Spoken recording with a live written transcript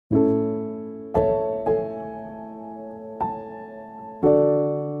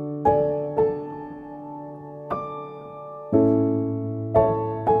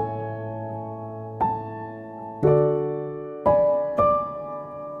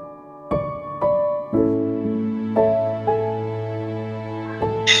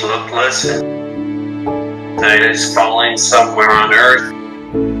helpless and is falling somewhere on earth.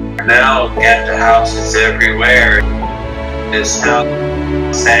 Now get the houses everywhere. This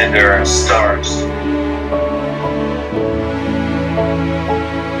house and there are stars.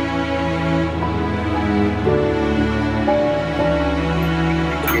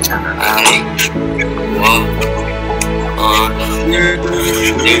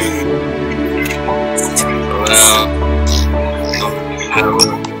 I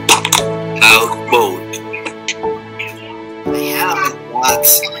walk on houseboat. I have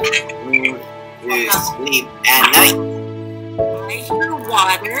lots to sleep at night. I hear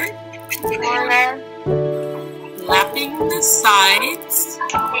water lapping the sides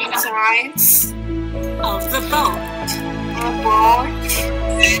of the boat.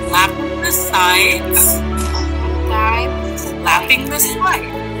 Lapping the sides, lapping the slide.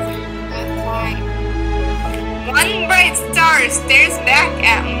 One bright star stares back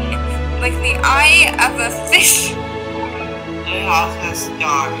at me like the eye of a fish. I also have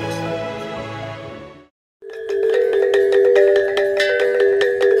stars.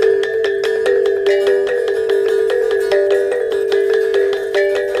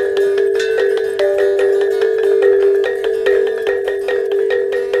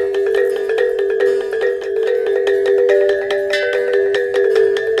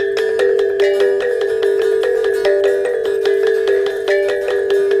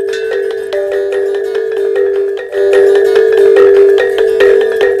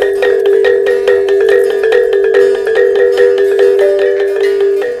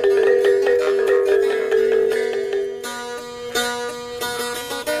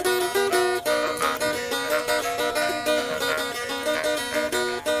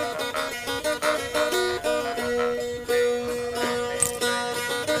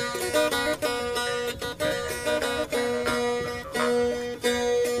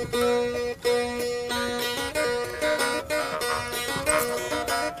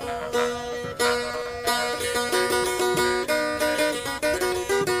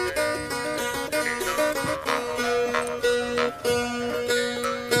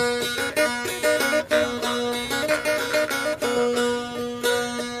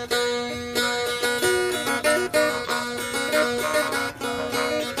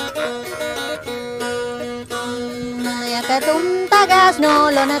 Tum tagas no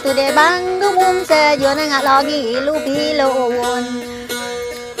lo na tu de bang dumum se yo na ngak logi lupi lo won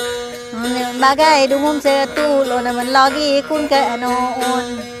bagai dumum se tu lo na man logi kun ke no on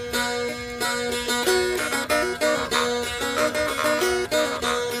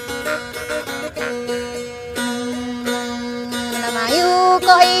na mayu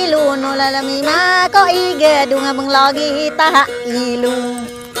ko ilu no la la mi ma ko ige dunga bang logi ta ilu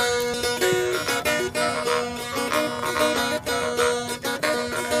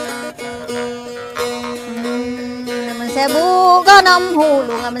sebu có năm hù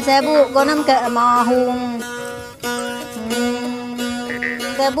luôn mình sebu có năm kệ mò hùng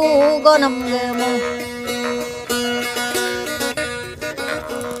sebu có năm kệ mò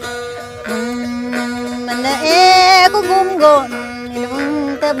mình đã có gom gọn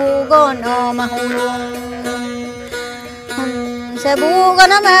sebu có nó mà hùng luôn sebu có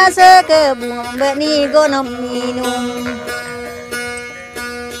năm sơ kệ buông bên đi có năm mi luôn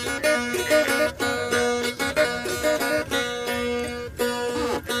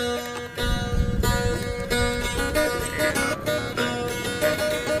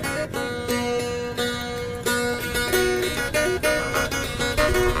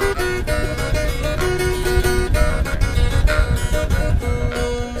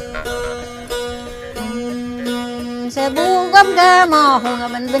sebu gom ga mo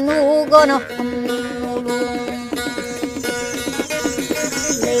hong man benu go no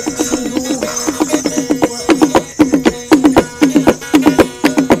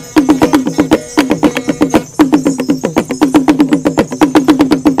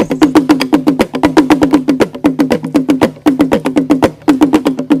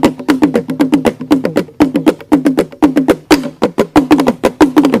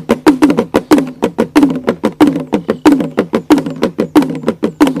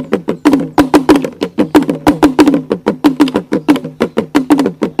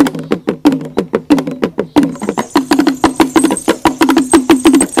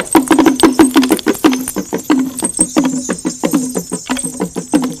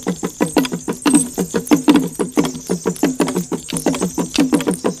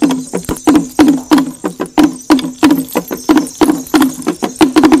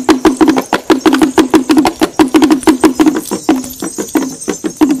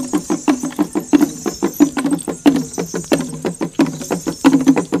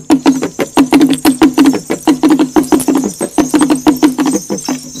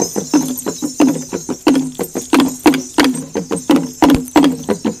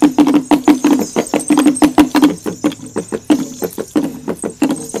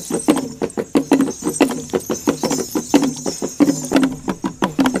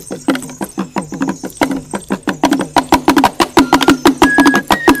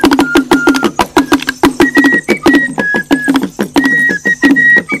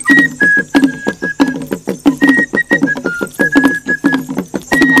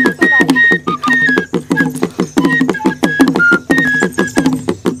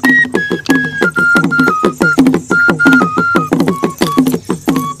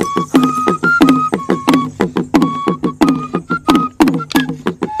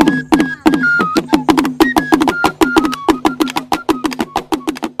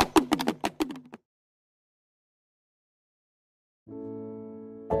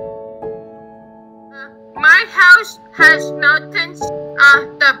My house has mountains.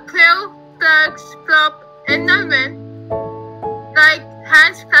 The pale flags flop in the wind like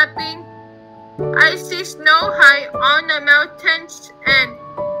hands clapping. I see snow high on the mountains and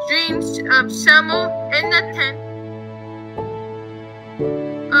dreams of summer in the tent.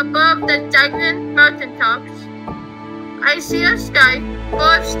 Above the giant mountaintops, I see a sky full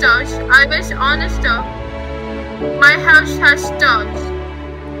of stars. I was on a star. My house has stars.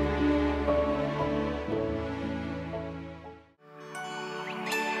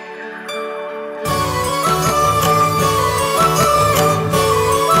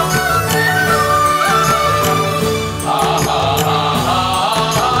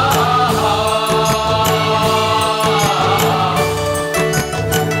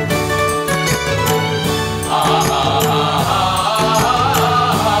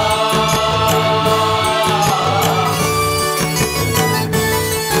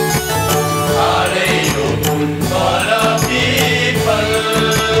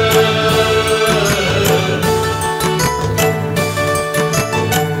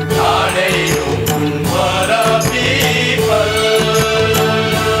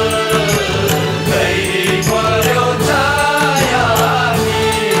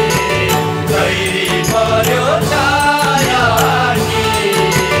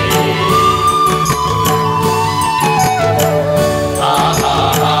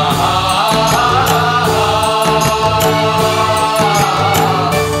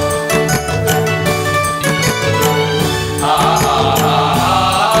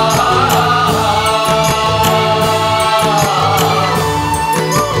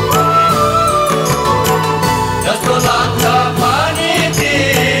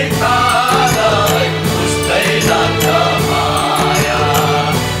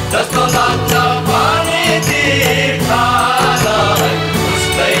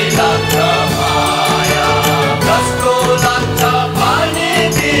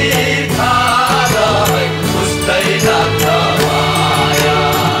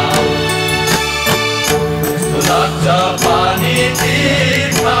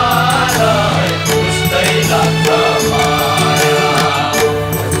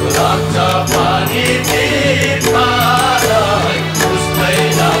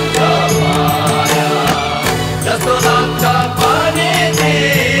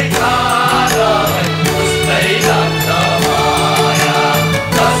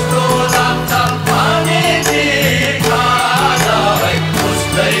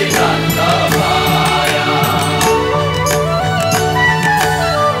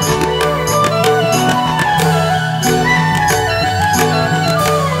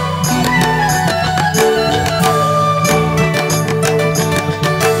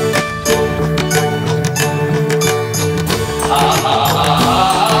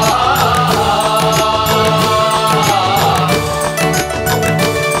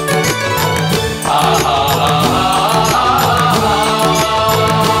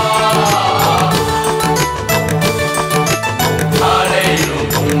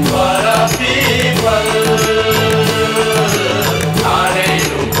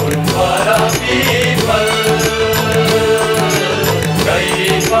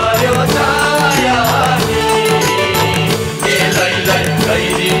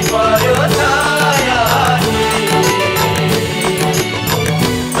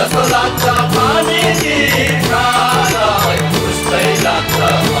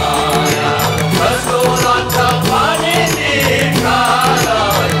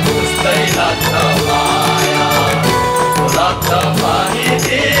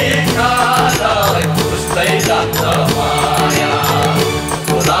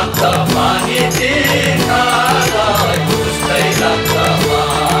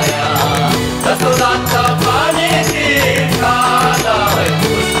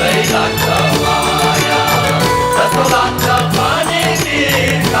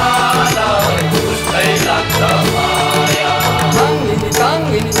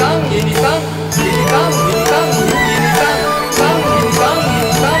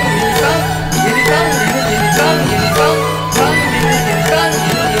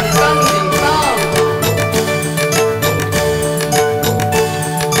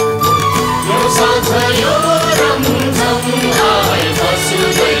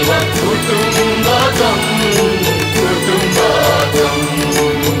 Kutumbatam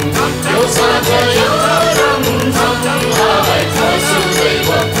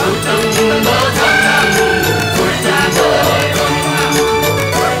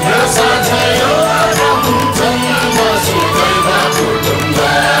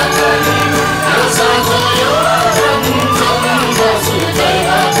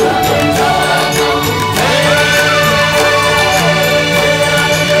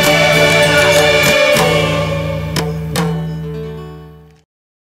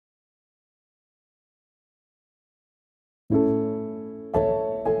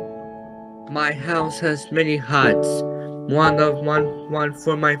My house has many huts. One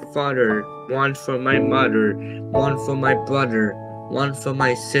for my father, one for my mother, one for my brother, one for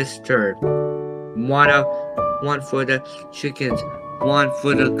my sister, one for the chickens, one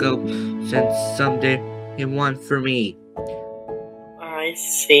for the goats, and someday one for me. I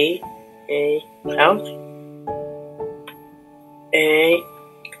see a house, a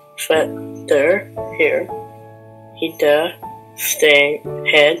feather here. He the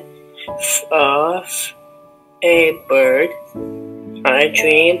head of a bird. I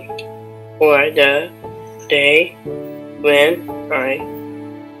dream for the day when I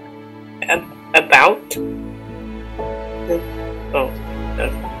about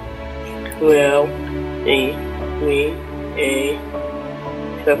will be me a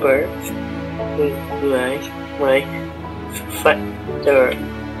bird like my feather.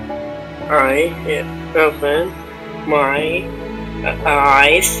 I open my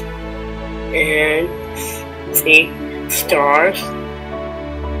eyes and see stars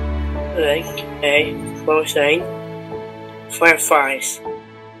like a closing fireflies.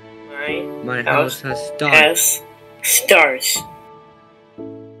 My house has stars.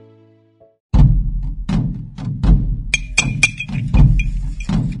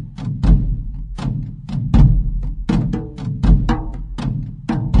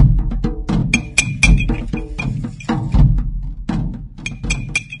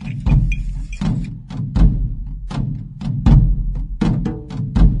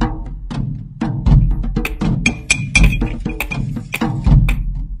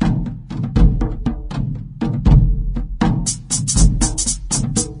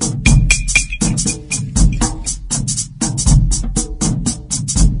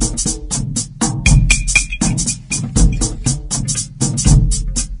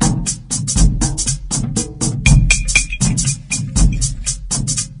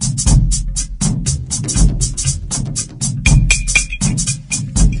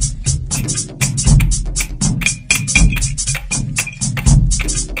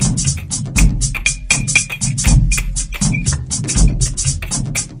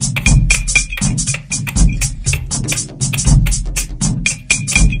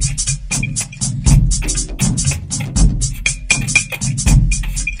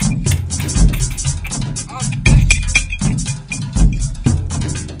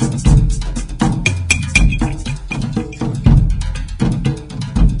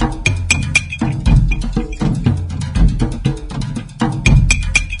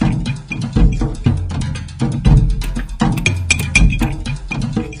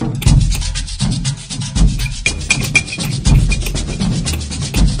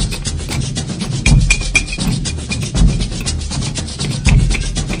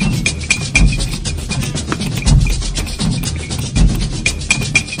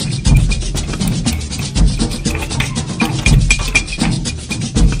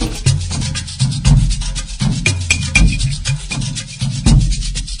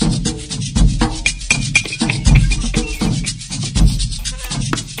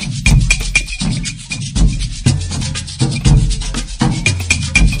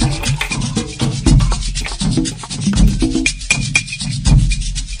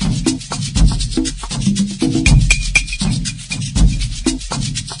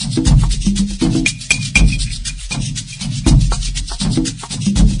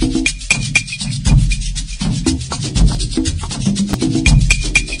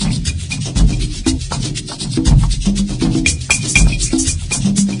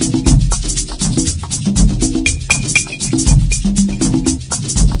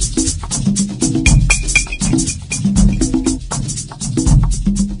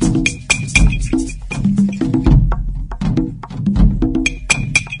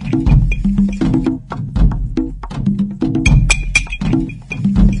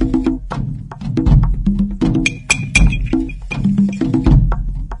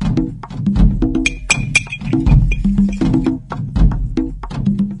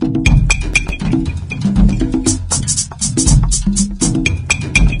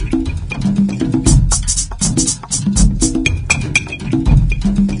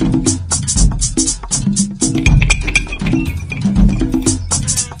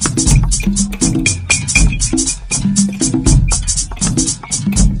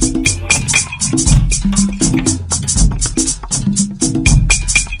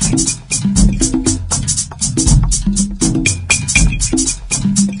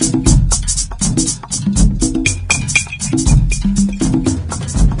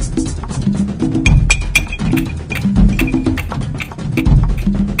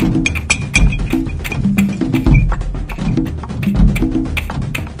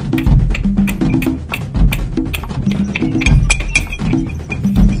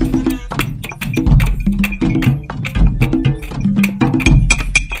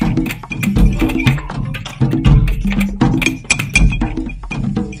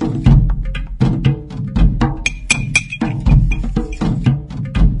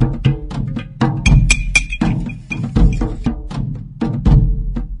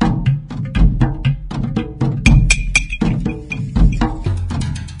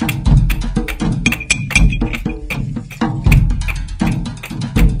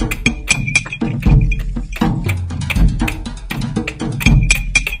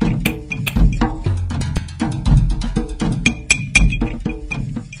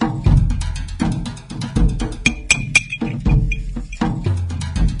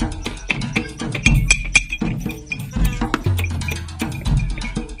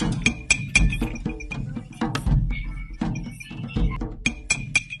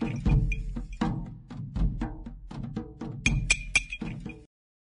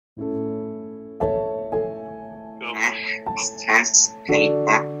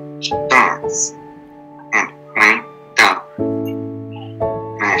 paper starts. And when the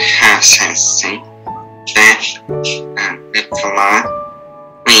rehearsals then the floor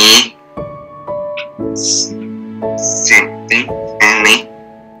we simply any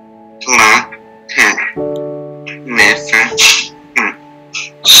floor never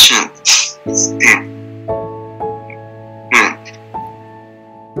should stand.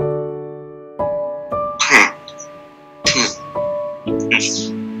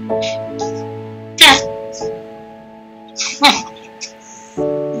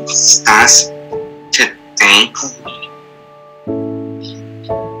 Starts today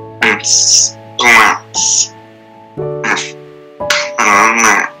and splats of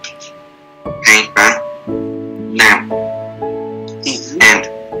color paper them and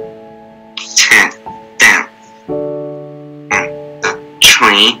set them on the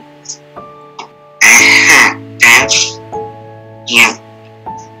tree. I had them you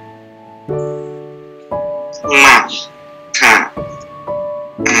love her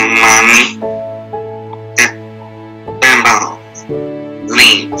mommy the bamboo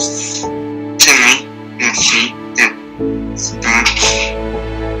leaves to me and she the start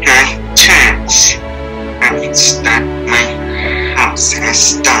her church and start my house and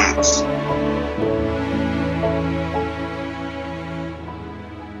starts.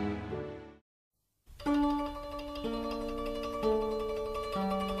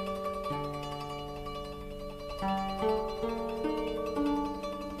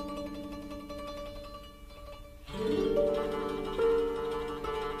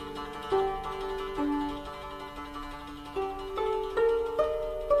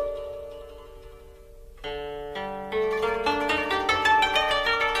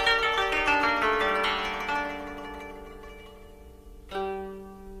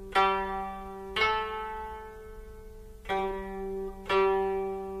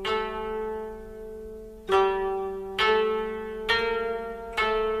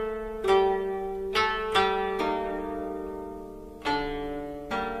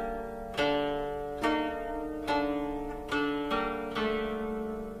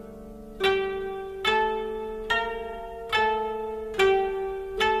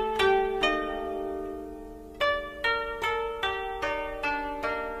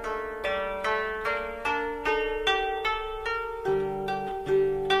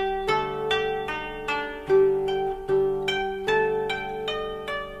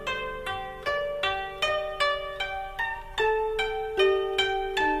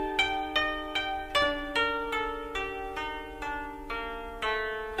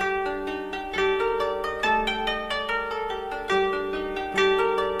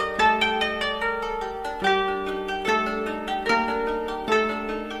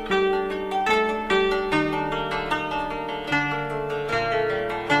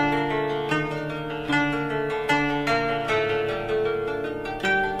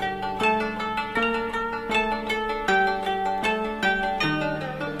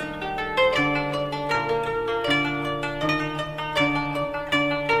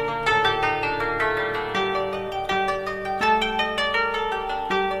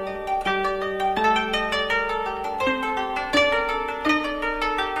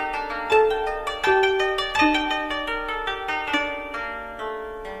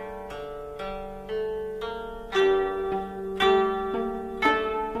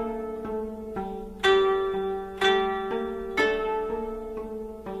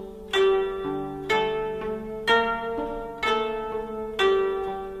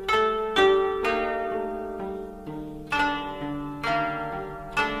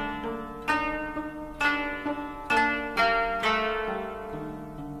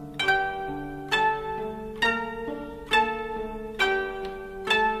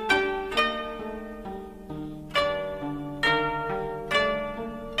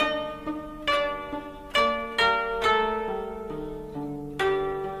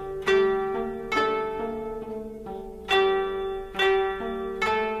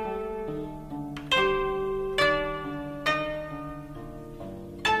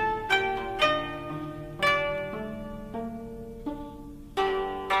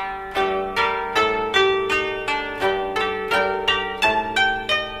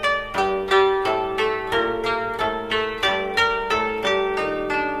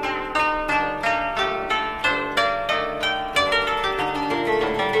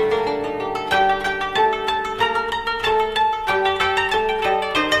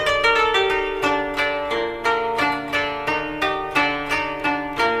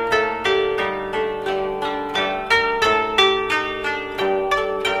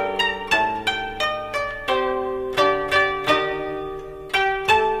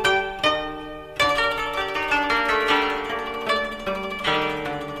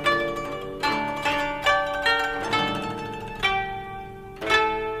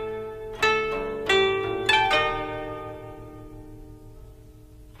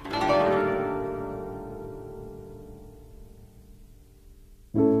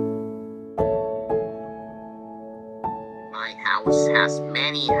 house has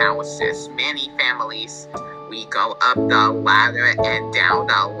many houses, many families. We go up the ladder and down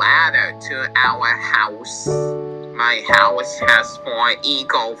the ladder to our house. My house has 4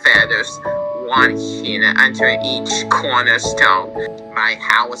 eagle feathers, 1 hidden under each cornerstone. My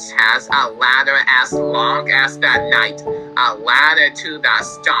house has a ladder as long as the night, a ladder to the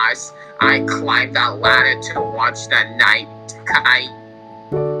stars. I climb the ladder to watch the night sky.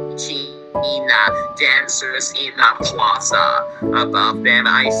 Dancers in the plaza. Above them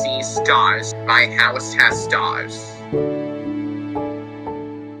I see stars. My house has stars.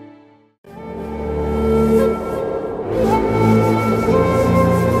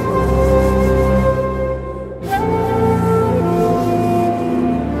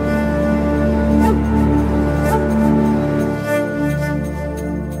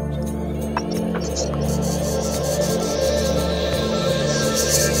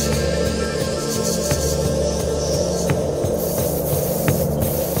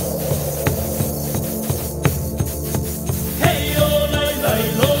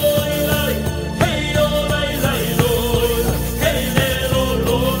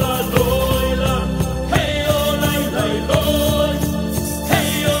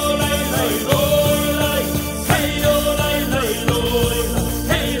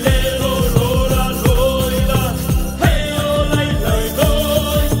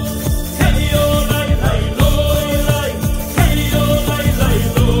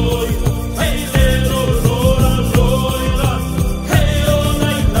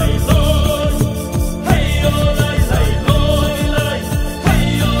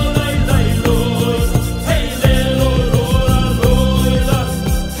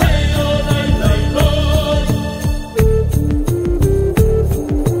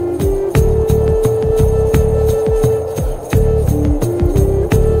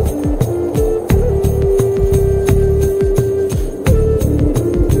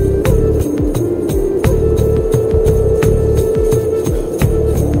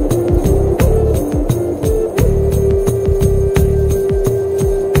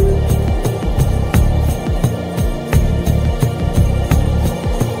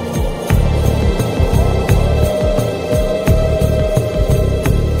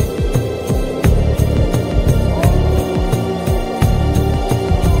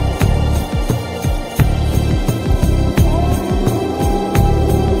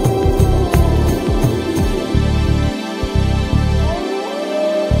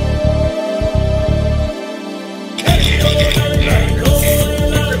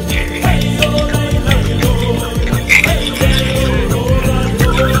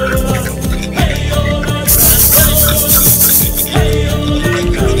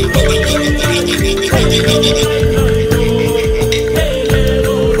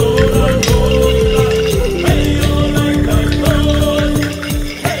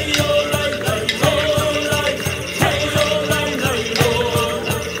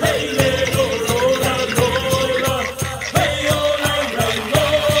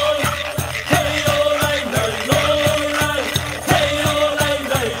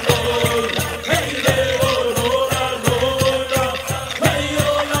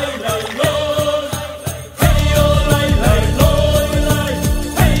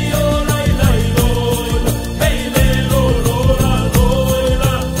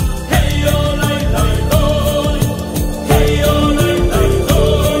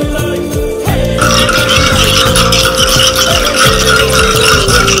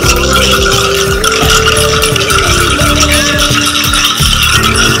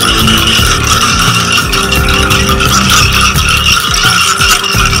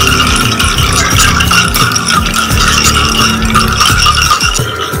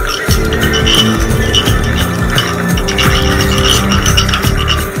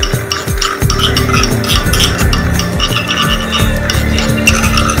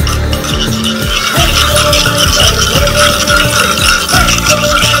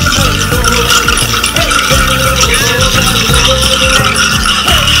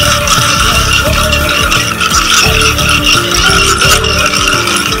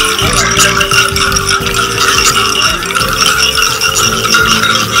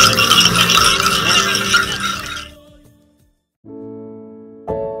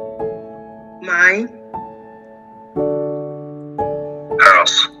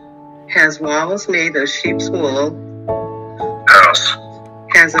 Has walls made of sheep's wool. House.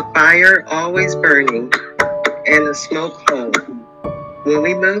 Has a fire always burning and a smoke hole. When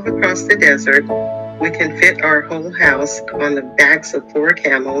we move across the desert, we can fit our whole house on the backs of 4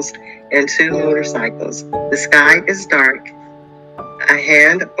 camels and 2 motorcycles. The sky is dark. A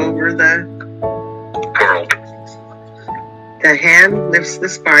hand over the world. The hand lifts the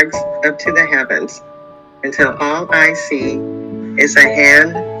sparks up to the heavens until all I see is a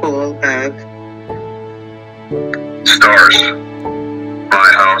hand full of stars.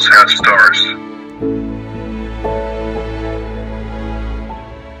 My house has stars.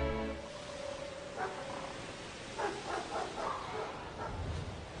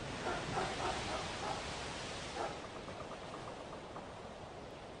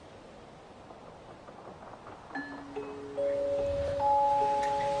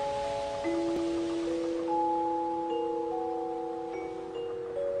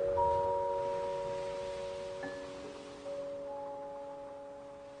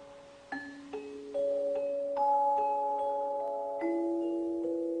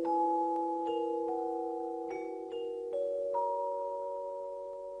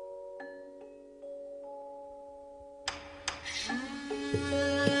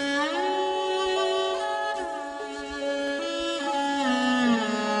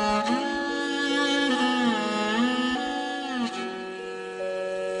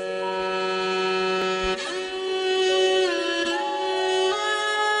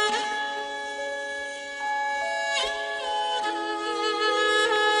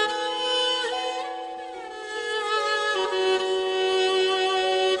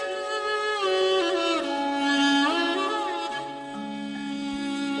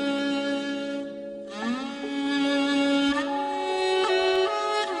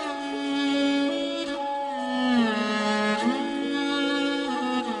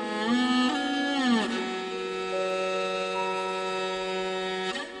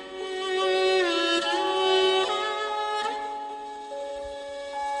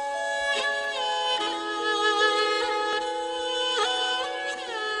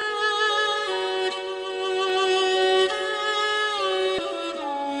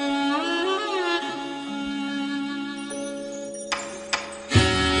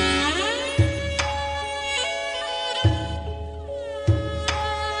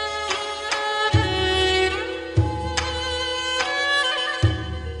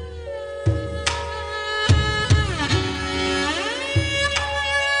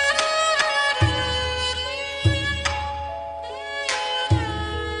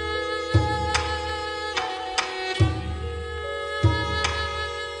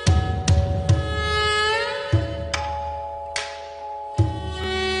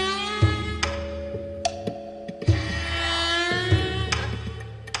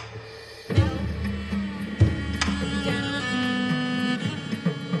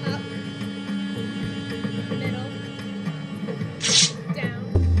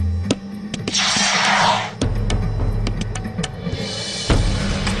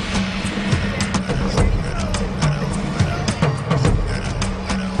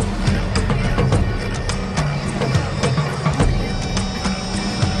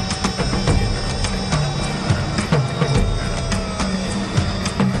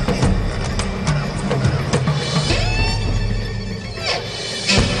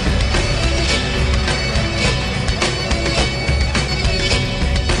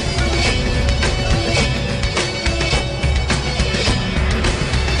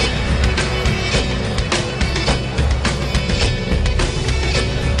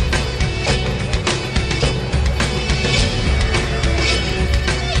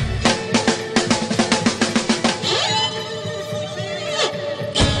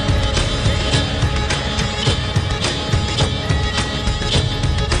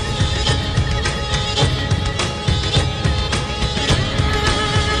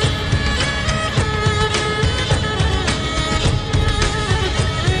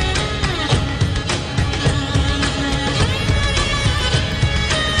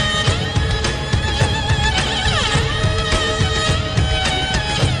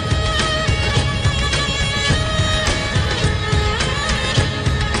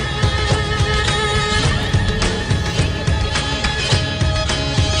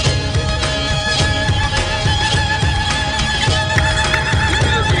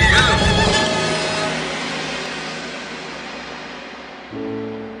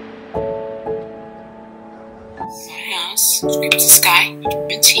 Screams the sky,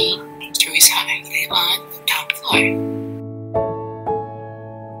 T, stories high, on top floor.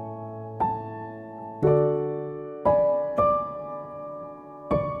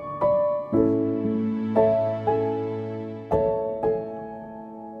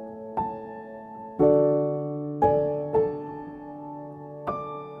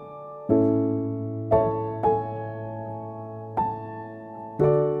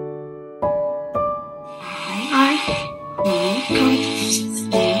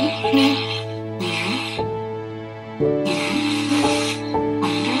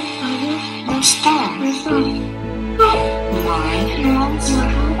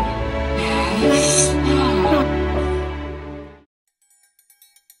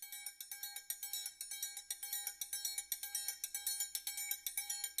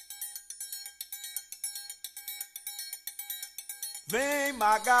 Vem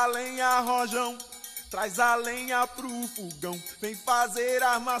Magalenha Rojão, traz a lenha pro fogão, vem fazer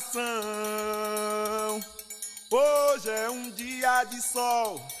armação. Hoje é um dia de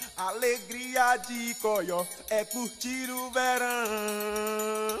sol, alegria de coió, é curtir o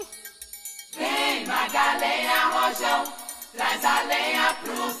verão. Vem Magalenha Rojão, traz a lenha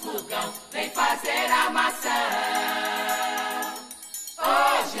pro fogão, vem fazer armação.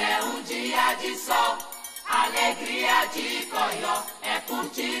 Hoje é um dia de sol, alegria de coió, é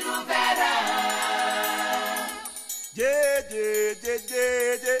curtir o verão. Dê, dê, dê,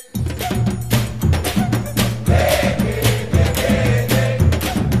 dê, dê.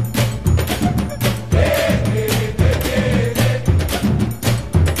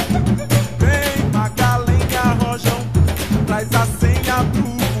 Vem Magalenha Rojão, traz a senha pro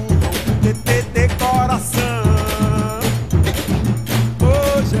burrão, TT decoração.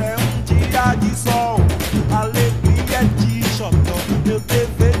 Hoje é um dia de sol, alegria de xodó, meu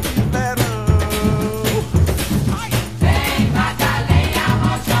dever de verão. Vem Magalenha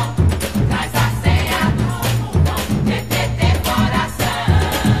Rojão, traz a senha do fogão, TT decoração.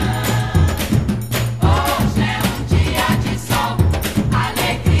 Hoje é um dia de sol,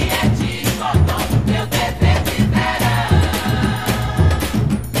 alegria de xodó, meu dever de verão.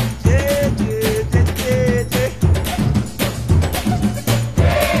 Dê, dê, dê, dê, dê.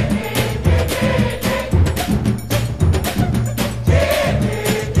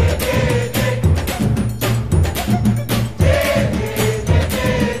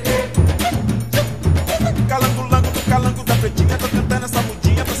 Calango-lango do calango da pretinha, tô cantando essa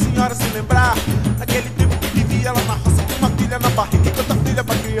mudinha pra senhora se lembrar daquele tempo que vivia lá na roça com uma filha na barriga e tanta filha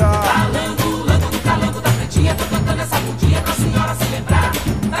pra criar. Calango-lango do calango da pretinha, tô cantando essa mudinha pra senhora se lembrar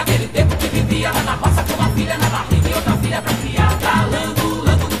daquele tempo que vivia lá na roça com uma filha na barriga e outra filha pra criar.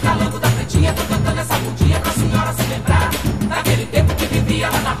 Calango-lango do calango da pretinha, tô cantando essa mudinha pra senhora se lembrar daquele tempo que vivia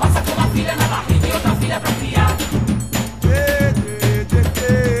lá na roça com uma filha na barriga e outra filha pra criar. Dê, dê, dê,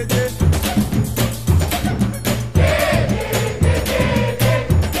 dê, dê.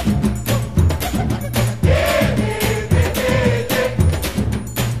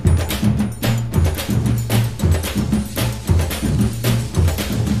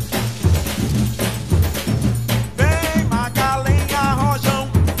 Vem Magalenha Rojão,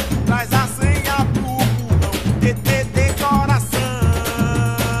 traz a senha pro burrão, TT decoração.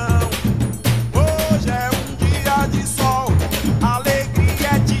 Hoje é um dia de sol,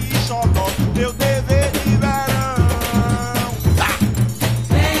 alegria de xodó, meu dever de verão.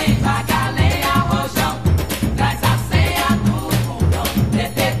 Vem Magalenha Rojão, traz a senha do fogão,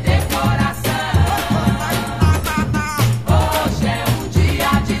 TT decoração. Hoje é um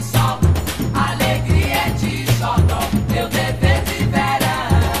dia de sol, alegria de xodó, meu dever de verão.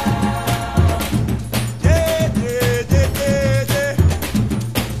 Dê, dê, dê, dê, dê.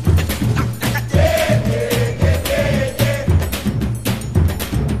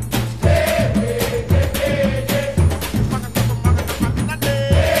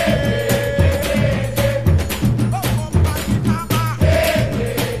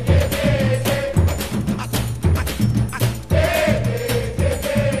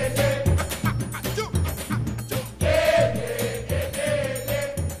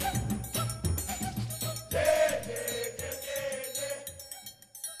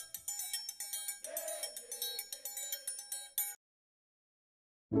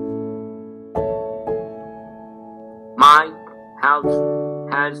 My house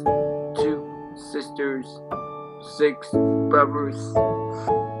has 2 sisters, 6 brothers,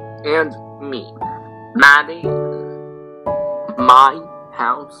 and me, Maddie. My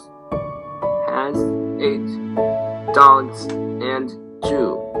house has 8 dogs and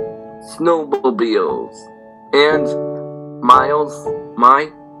 2 snowmobiles, and miles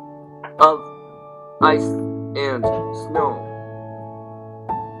of ice and snow.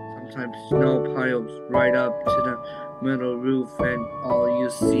 Sometimes snow piles right up to the middle roof, and all you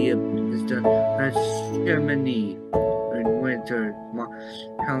see is the chimney. In winter, my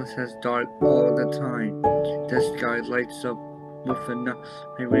house is dark all the time. The sky lights up with enough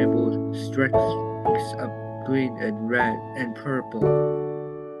rainbow streaks of green and red and purple.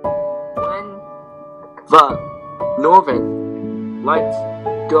 When the northern lights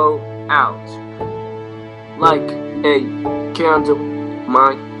go out like a candle,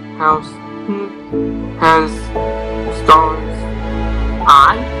 my house has stars.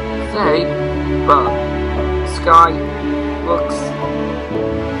 I say the sky looks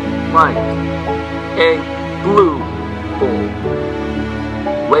like a blue bowl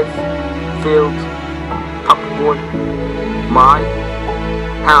with filled popcorn. My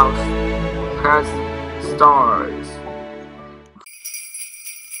house has stars.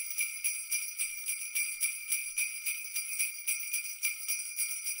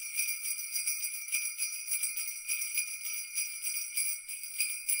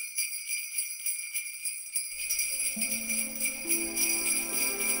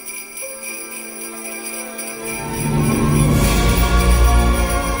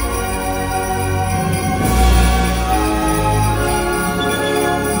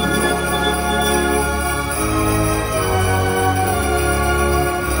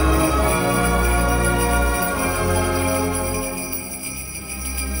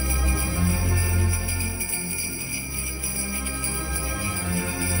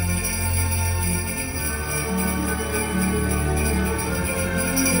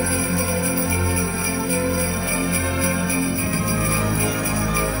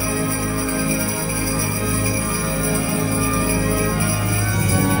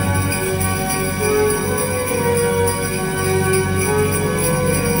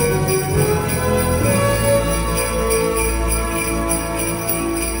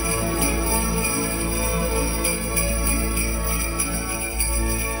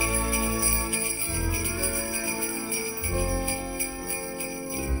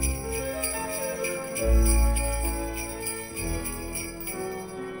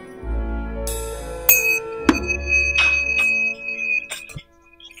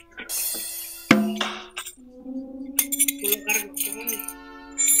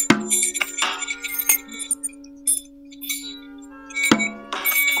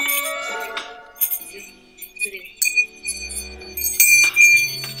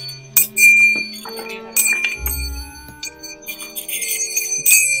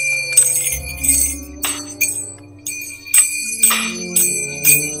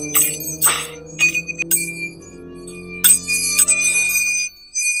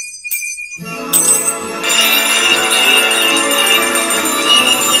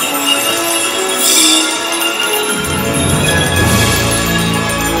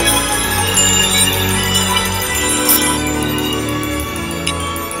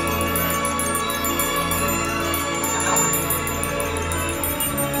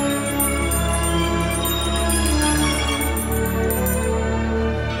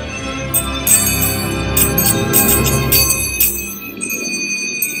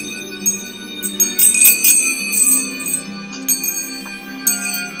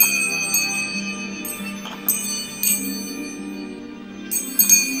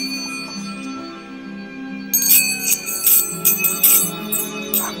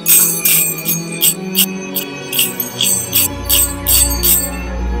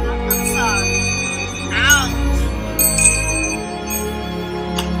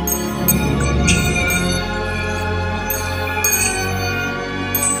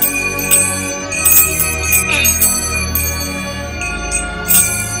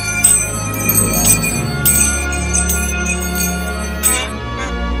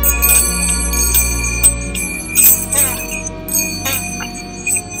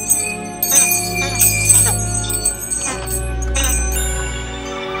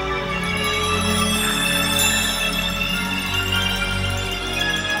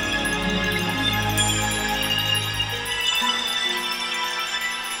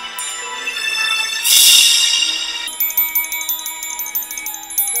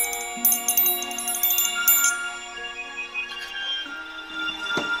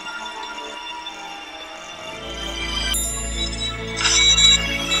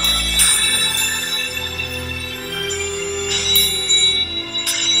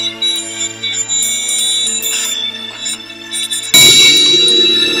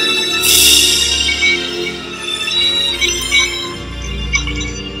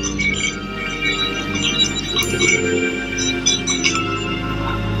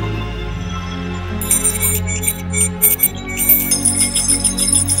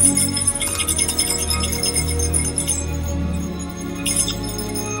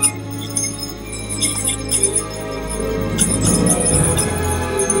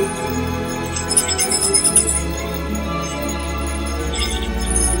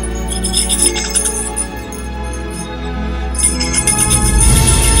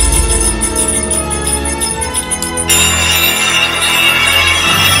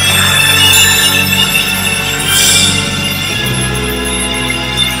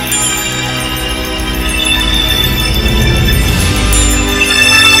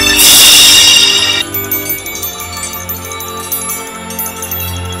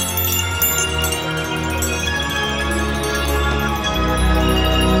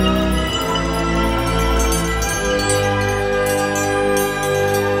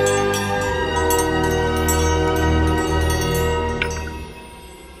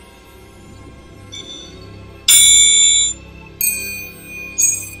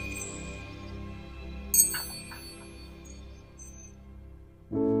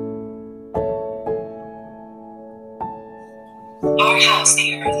 house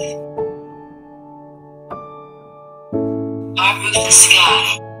the earth. Our roof the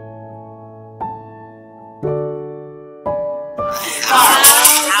sky.